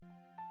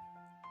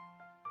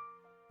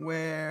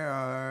Where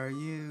are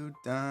you,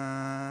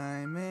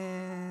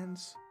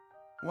 diamonds?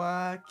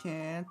 Why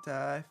can't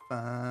I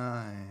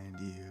find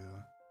you?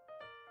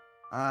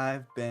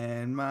 I've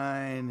been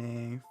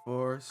mining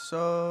for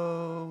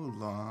so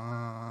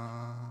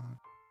long.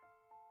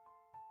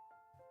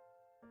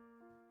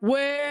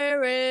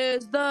 Where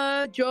is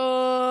the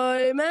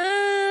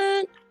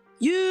enjoyment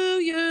you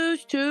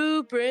used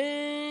to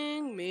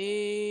bring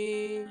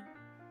me?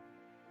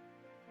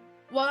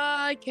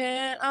 Why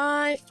can't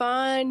I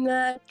find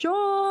that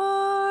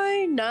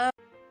joy now?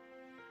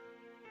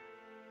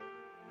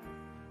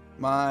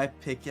 My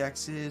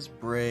pickaxe is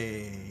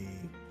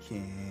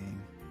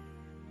breaking.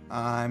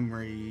 I'm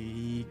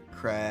recrafting.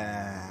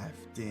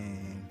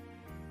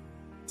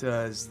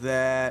 Does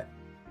that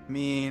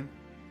mean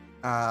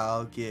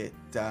I'll get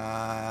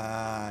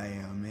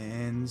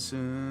diamonds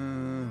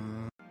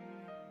soon?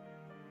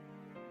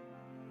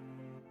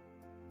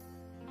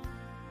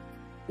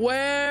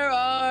 Where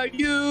are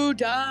you,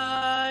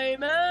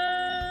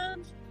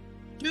 diamonds?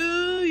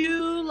 Do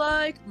you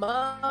like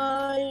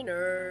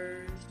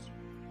miners?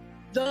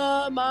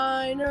 The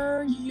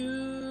miner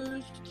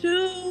used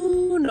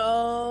to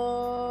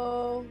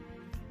know.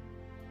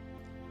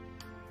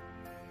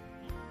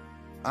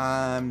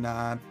 I'm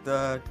not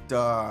the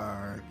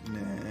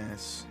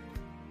darkness.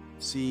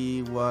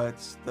 See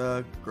what's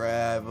the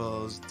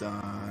gravel's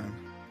done.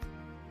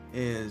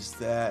 Is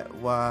that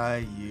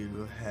why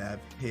you have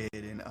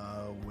hidden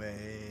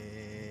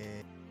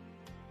away?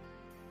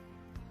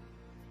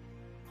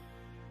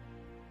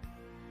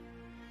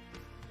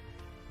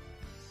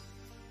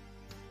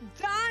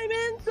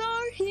 Diamonds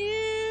are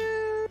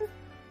here,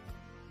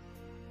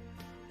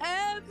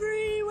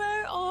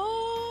 everywhere.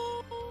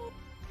 Oh,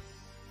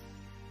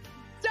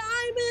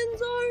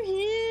 diamonds are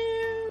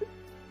here.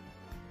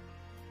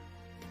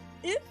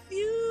 If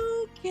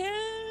you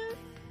can,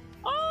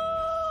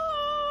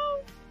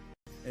 oh.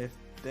 If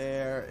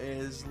there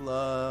is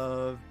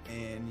love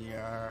in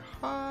your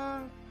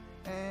heart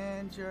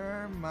and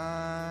your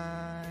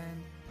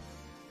mind,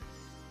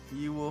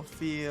 you will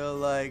feel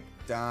like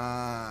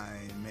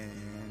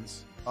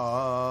diamonds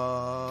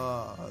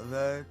all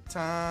the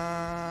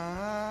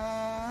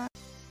time.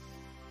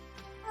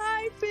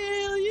 I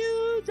feel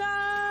you,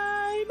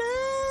 diamonds.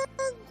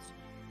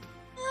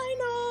 I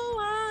know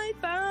I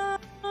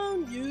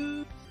found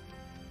you.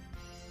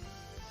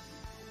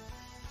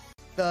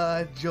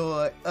 The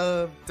joy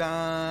of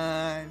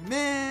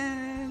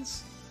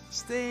diamonds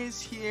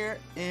stays here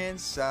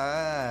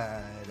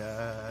inside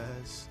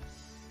us,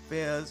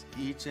 fills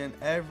each and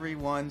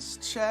everyone's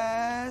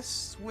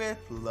chest with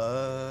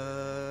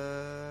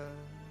love.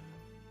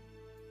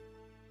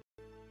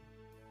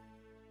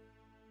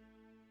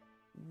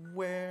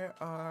 Where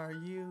are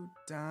you,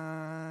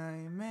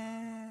 diamonds?